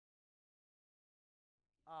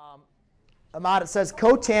Ahmad, it says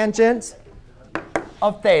cotangent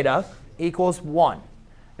of theta equals 1.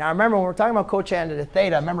 Now remember, when we're talking about cotangent of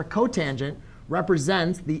theta, remember cotangent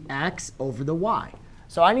represents the x over the y.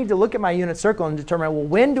 So I need to look at my unit circle and determine, well,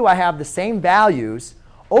 when do I have the same values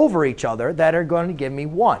over each other that are going to give me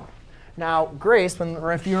 1? Now, Grace,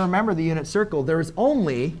 if you remember the unit circle, there was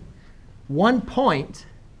only one point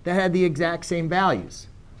that had the exact same values.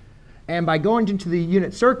 And by going into the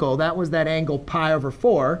unit circle, that was that angle pi over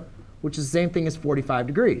 4, which is the same thing as 45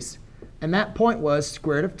 degrees. And that point was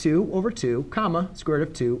square root of 2 over 2, comma, square root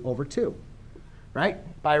of 2 over 2. Right?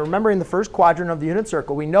 By remembering the first quadrant of the unit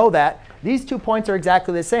circle, we know that these 2 points are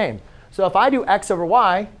exactly the same. So if I do x over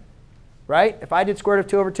y, right, if I did square root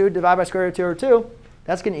of 2 over 2 divided by square root of 2 over 2,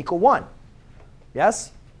 that's going to equal 1.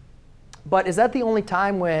 Yes? But is that the only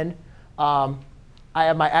time when I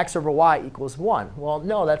have my x over y equals 1? Well,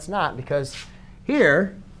 no, that's not, because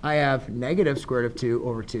here I have negative square root of 2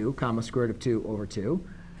 over 2, comma, square root of 2 over 2.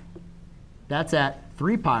 That's at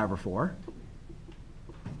 3 pi over 4.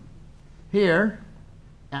 Here,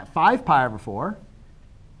 at 5 pi over 4,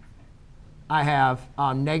 I have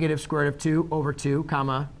negative square root of 2 over 2,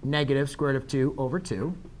 comma, negative square root of 2 over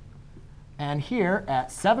 2. And here,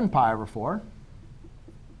 at 7 pi over 4,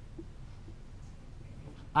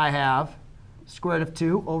 I have square root of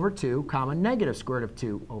 2 over 2, comma, negative square root of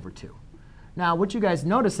 2 over 2. Now, what you guys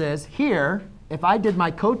notice is here, if I did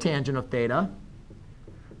my cotangent of theta,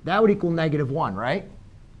 that would equal negative 1, right?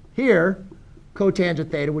 Here, cotangent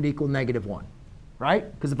theta would equal negative 1,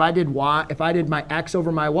 right? Because if I did my x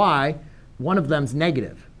over my y, one of them's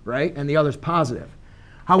negative, right? And the other's positive.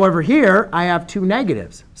 However, here, I have two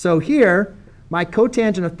negatives. So here, my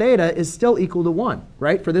cotangent of theta is still equal to 1,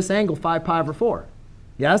 right? For this angle, 5 pi over 4.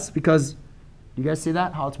 Yes? Because, do you guys see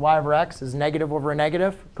that? How it's y over x is negative over a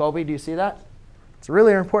negative? Kobe, do you see that? It's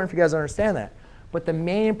really important for you guys to understand that. But the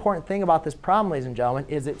main important thing about this problem, ladies and gentlemen,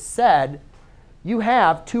 is it said you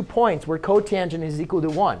have 2 points where cotangent is equal to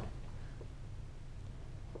 1.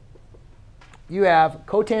 You have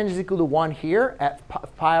cotangent is equal to 1 here at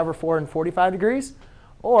pi over 4 and 45 degrees,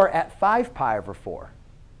 or at 5 pi over 4,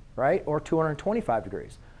 right? Or 225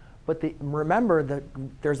 degrees. But remember that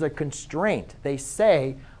there's a constraint. They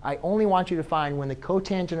say, I only want you to find when the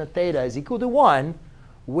cotangent of theta is equal to 1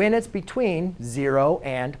 when it's between 0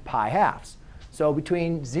 and pi halves. So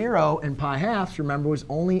between 0 and pi halves, remember, was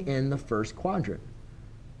only in the first quadrant.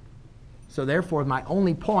 So therefore, my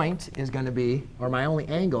only point is going to be, or my only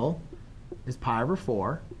angle, is pi over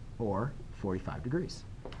 4, or 45 degrees.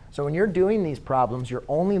 So when you're doing these problems, you're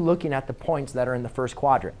only looking at the points that are in the first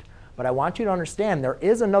quadrant. But I want you to understand there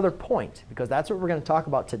is another point, because that's what we're going to talk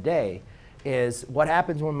about today, is what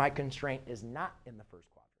happens when my constraint is not in the first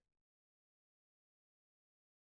quadrant.